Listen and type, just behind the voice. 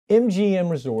MGM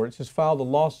Resorts has filed a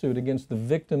lawsuit against the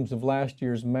victims of last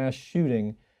year's mass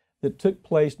shooting that took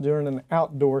place during an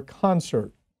outdoor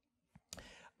concert.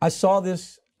 I saw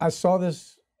this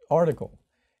article,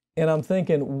 and I'm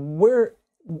thinking, where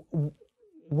do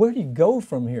you go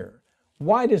from here?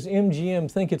 Why does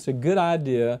MGM think it's a good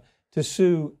idea to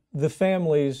sue the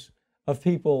families of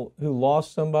people who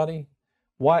lost somebody?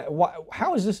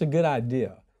 How is this a good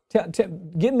idea?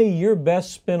 Give me your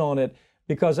best spin on it,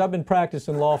 because I've been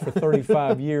practicing law for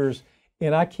 35 years,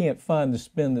 and I can't find the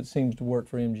spin that seems to work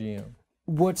for MGM.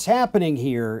 What's happening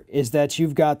here is that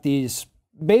you've got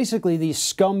basically these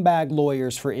scumbag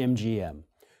lawyers for MGM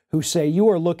who say you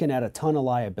are looking at a ton of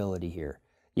liability here.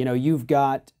 You know, you've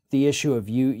got the issue of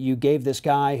you gave this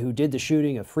guy who did the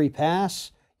shooting a free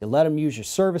pass. You let him use your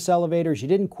service elevators. You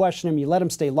didn't question him. You let him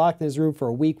stay locked in his room for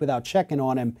a week without checking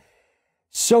on him.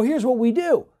 So here's what we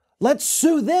do. Let's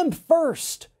sue them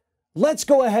first. Let's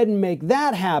go ahead and make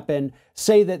that happen,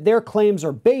 say that their claims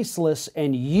are baseless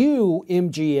and you,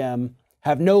 MGM,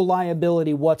 have no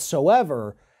liability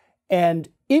whatsoever. And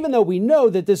even though we know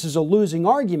that this is a losing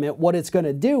argument, what it's going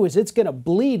to do is it's going to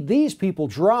bleed these people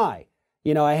dry.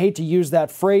 You know, I hate to use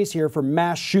that phrase here for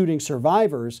mass shooting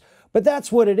survivors, but that's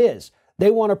what it is.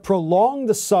 They want to prolong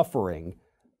the suffering,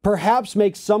 perhaps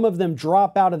make some of them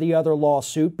drop out of the other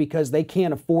lawsuit because they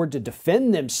can't afford to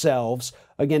defend themselves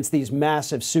against these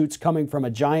massive suits coming from a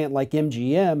giant like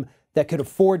MGM that could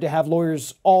afford to have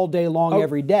lawyers all day long,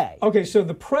 every day. Okay, so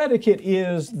the predicate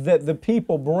is that the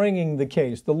people bringing the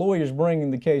case, the lawyers bringing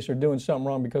the case, are doing something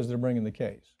wrong because they're bringing the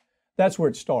case. That's where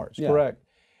it starts, correct?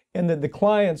 And that the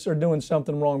clients are doing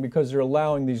something wrong because they're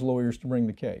allowing these lawyers to bring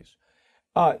the case.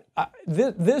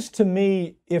 This to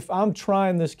me, if I'm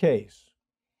trying this case,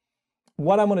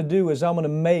 what I'm going to do is I'm going to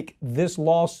make this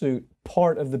lawsuit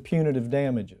part of the punitive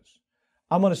damages.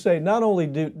 I'm going to say not only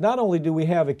do we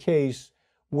have a case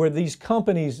where these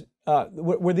companies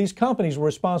were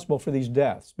responsible for these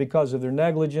deaths because of their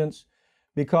negligence,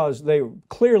 because they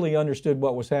clearly understood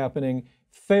what was happening,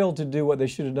 failed to do what they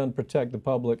should have done to protect the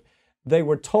public. They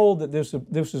were told that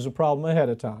this was a problem ahead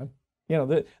of time. You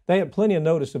know, they had plenty of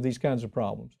notice of these kinds of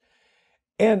problems.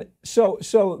 And so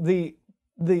the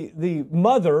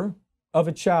mother of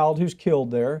a child who's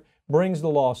killed there brings the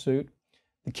lawsuit.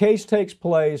 The case takes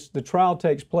place, the trial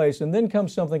takes place, and then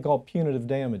comes something called punitive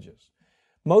damages.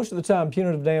 Most of the time,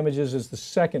 punitive damages is the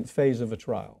second phase of a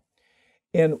trial.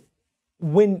 And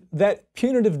when that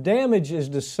punitive damage is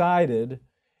decided,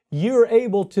 you're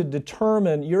able to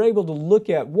determine, you're able to look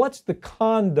at what's the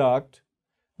conduct,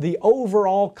 the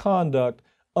overall conduct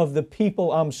of the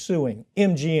people I'm suing,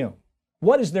 MGM.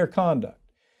 What is their conduct?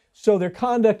 So their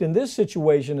conduct in this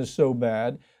situation is so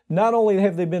bad, not only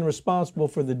have they been responsible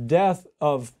for the death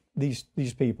of these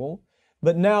people,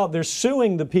 but now they're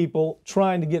suing the people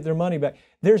trying to get their money back.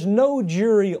 There's no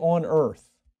jury on earth.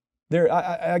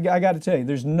 I got to tell you,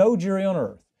 there's no jury on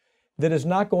earth that is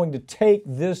not going to take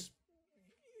this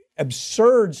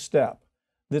absurd step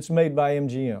that's made by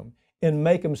MGM and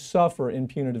make them suffer in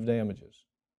punitive damages.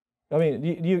 I mean,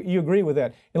 you agree with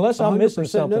that? Unless I'm missing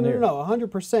something here. No,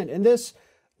 100%. And this,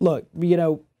 look, you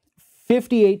know,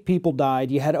 58 people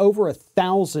died. You had over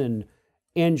 1,000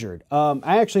 injured.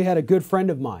 I actually had a good friend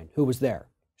of mine who was there.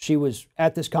 She was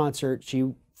at this concert.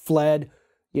 She fled.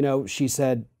 You know, she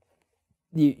said,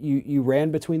 you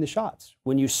ran between the shots.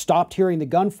 When you stopped hearing the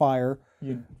gunfire,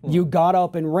 you got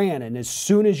up and ran. And as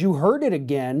soon as you heard it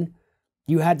again,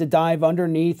 you had to dive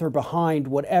underneath or behind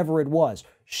whatever it was.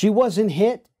 She wasn't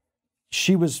hit.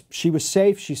 She was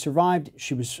safe. She survived.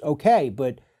 She was okay.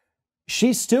 But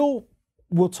she still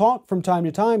will talk from time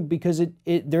to time because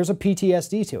there's a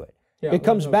PTSD to it. Yeah, it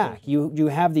comes back. You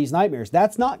have these nightmares.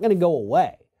 That's not going to go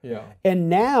away. Yeah. And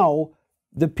now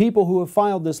the people who have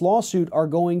filed this lawsuit are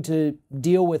going to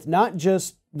deal with not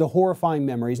just the horrifying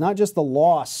memories, not just the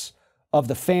loss of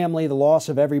the family, the loss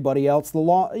of everybody else,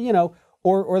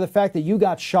 or the fact that you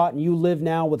got shot and you live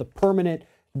now with a permanent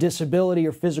disability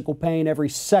or physical pain every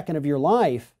second of your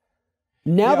life.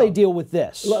 Now they deal with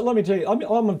this. Let me tell you, I'm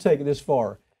going to take it this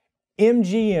far.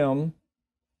 MGM,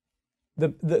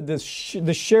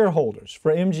 the shareholders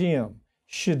for MGM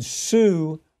should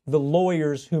sue the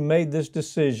lawyers who made this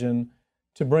decision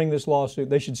to bring this lawsuit.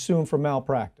 They should sue them for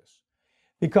malpractice,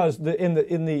 because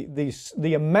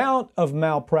the amount of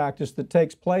malpractice that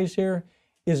takes place here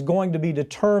is going to be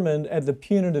determined at the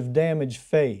punitive damage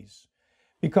phase,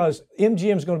 because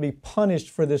MGM is going to be punished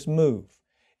for this move.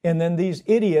 And then these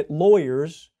idiot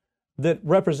lawyers that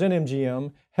represent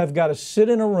MGM have got to sit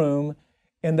in a room,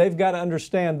 and they've got to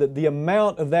understand that the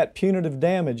amount of that punitive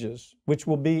damages, which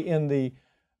will be in the,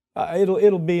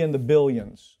 it'll be in the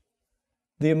billions,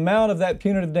 the amount of that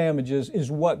punitive damages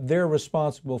is what they're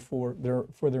responsible for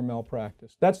their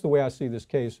malpractice. That's the way I see this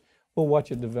case. We'll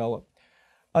watch it develop.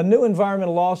 A new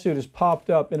environmental lawsuit has popped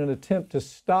up in an attempt to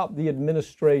stop the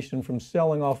administration from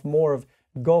selling off more of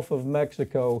Gulf of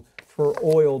Mexico for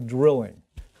oil drilling.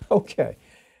 Okay.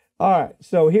 All right.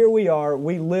 So here we are.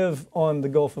 We live on the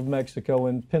Gulf of Mexico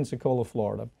in Pensacola,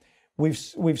 Florida.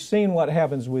 We've seen what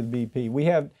happens with BP. We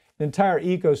have an entire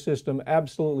ecosystem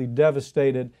absolutely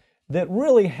devastated that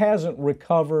really hasn't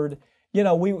recovered. You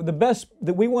know, the best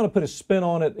that we want to put a spin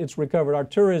on it, it's recovered. Our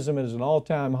tourism is an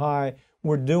all-time high.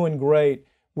 We're doing great.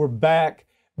 We're back.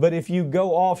 But if you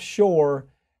go offshore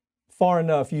far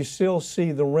enough, you still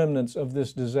see the remnants of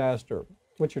this disaster.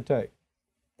 What's your take?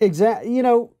 Exactly. You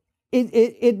know,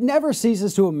 it never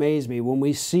ceases to amaze me when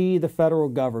we see the federal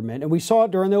government, and we saw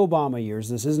it during the Obama years.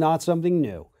 This is not something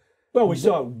new. Well, we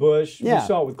saw it with Bush. Yeah, we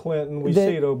saw it with Clinton. We see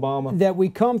it with Obama. That we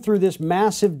come through this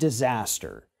massive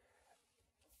disaster,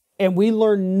 and we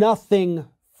learn nothing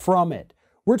from it.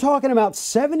 We're talking about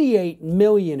 78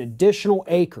 million additional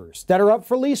acres that are up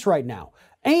for lease right now.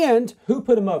 And who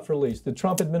put them up for lease? The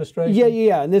Trump administration?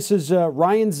 Yeah. And this is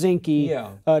Ryan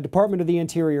Zinke, Department of the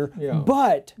Interior. Yeah.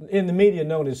 But in the media,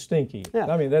 known as Stinky. Yeah.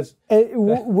 I mean, that's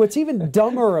what's even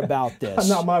dumber about this.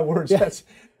 Not my words. Yeah.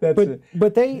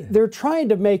 But it. they're trying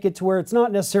to make it to where it's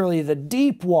not necessarily the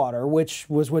deep water, which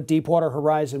was what Deepwater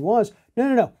Horizon was.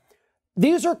 No.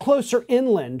 These are closer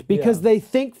inland because they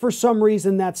think for some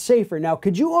reason that's safer. Now,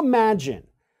 could you imagine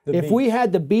if we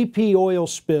had the BP oil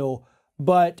spill,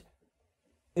 but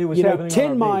it was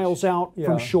 10 miles out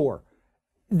from shore?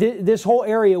 This whole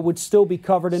area would still be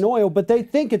covered in oil, but they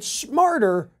think it's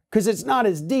smarter because it's not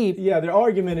as deep. Yeah, their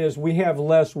argument is we have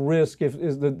less risk if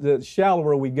the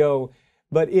shallower we go.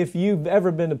 But if you've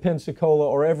ever been to Pensacola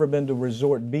or ever been to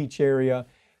Resort Beach area,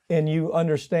 and you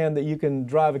understand that you can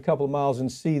drive a couple of miles and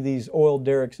see these oil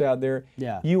derricks out there,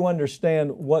 you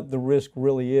understand what the risk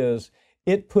really is.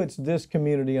 It puts this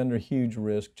community under huge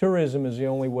risk. Tourism is the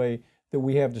only way that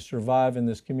we have to survive in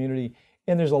this community,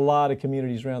 and there's a lot of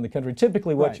communities around the country.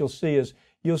 Typically what you'll see is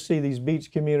you'll see these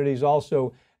beach communities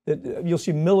also, that you'll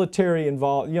see military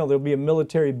involved. You know, there'll be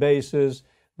military bases.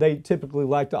 They typically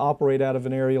like to operate out of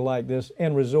an area like this,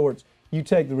 and resorts. You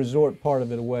take the resort part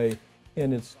of it away,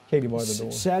 and it's Katie bar the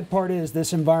door. Sad part is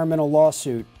this environmental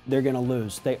lawsuit, they're going to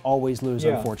lose. They always lose,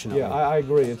 unfortunately. Yeah, I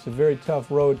agree. It's a very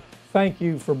tough road. Thank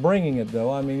you for bringing it,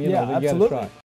 though. I mean, you know, you got to try.